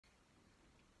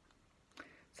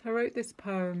So I wrote this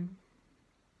poem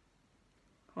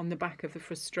on the back of the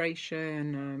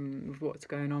frustration of what's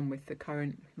going on with the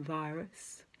current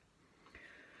virus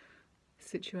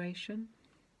situation.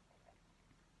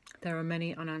 There are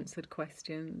many unanswered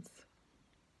questions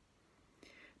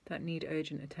that need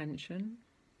urgent attention.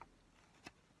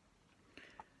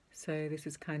 So this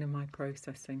is kind of my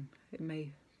processing. It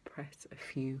may press a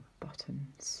few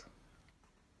buttons.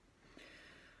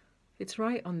 It's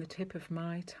right on the tip of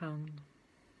my tongue.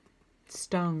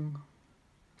 Stung,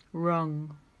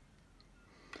 wrung,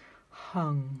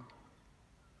 hung.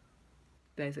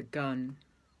 There's a gun.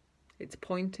 It's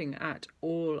pointing at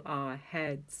all our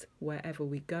heads wherever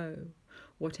we go.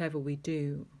 Whatever we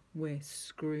do, we're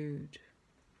screwed.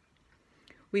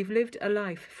 We've lived a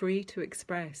life free to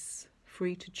express,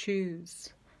 free to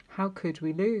choose. How could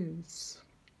we lose?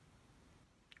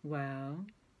 Well,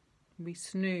 we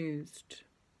snoozed.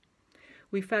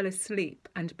 We fell asleep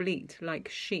and bleat like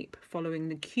sheep, following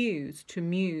the cues to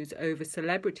muse over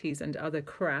celebrities and other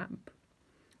crap,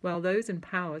 while those in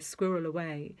power squirrel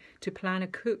away to plan a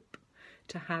coup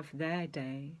to have their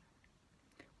day.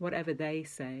 Whatever they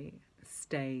say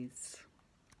stays.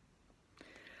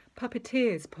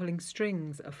 Puppeteers pulling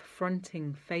strings of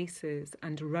fronting faces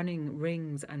and running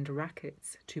rings and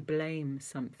rackets to blame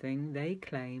something they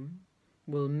claim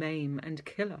will maim and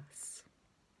kill us,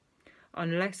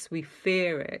 unless we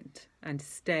fear it and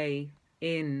stay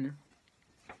in.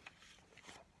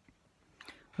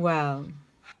 Well,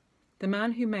 the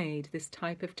man who made this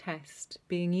type of test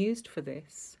being used for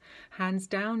this, hands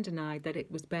down denied that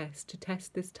it was best to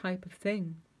test this type of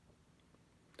thing.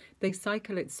 They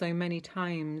cycle it so many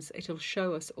times it'll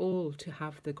show us all to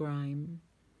have the grime,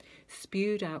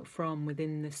 spewed out from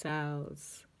within the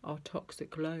cells, our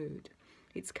toxic load.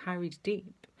 It's carried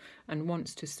deep and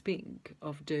wants to speak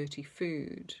of dirty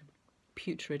food,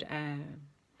 putrid air,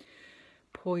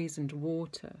 poisoned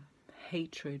water,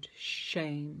 hatred,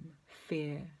 shame,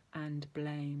 fear and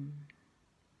blame.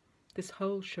 This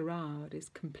whole charade is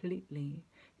completely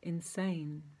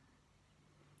insane,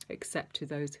 except to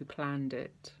those who planned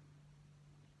it.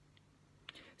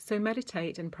 So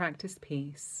meditate and practice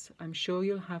peace. I'm sure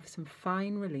you'll have some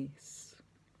fine release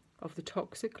of the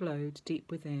toxic load deep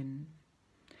within.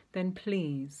 Then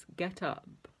please get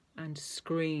up and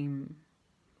scream.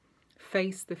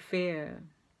 Face the fear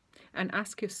and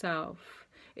ask yourself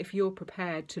if you're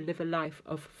prepared to live a life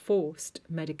of forced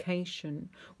medication,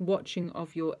 watching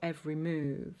of your every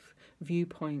move,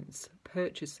 viewpoints,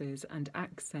 purchases and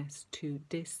access to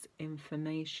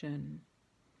disinformation.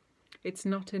 It's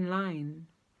not in line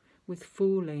with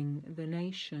fooling the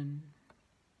nation.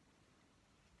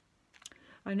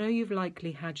 I know you've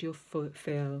likely had your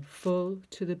fill, full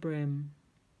to the brim.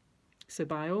 So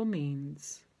by all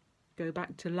means, go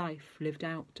back to life lived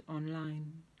out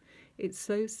online. It's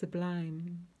so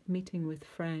sublime, meeting with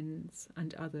friends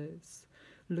and others,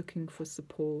 looking for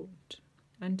support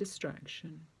and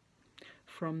distraction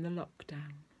from the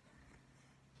lockdown.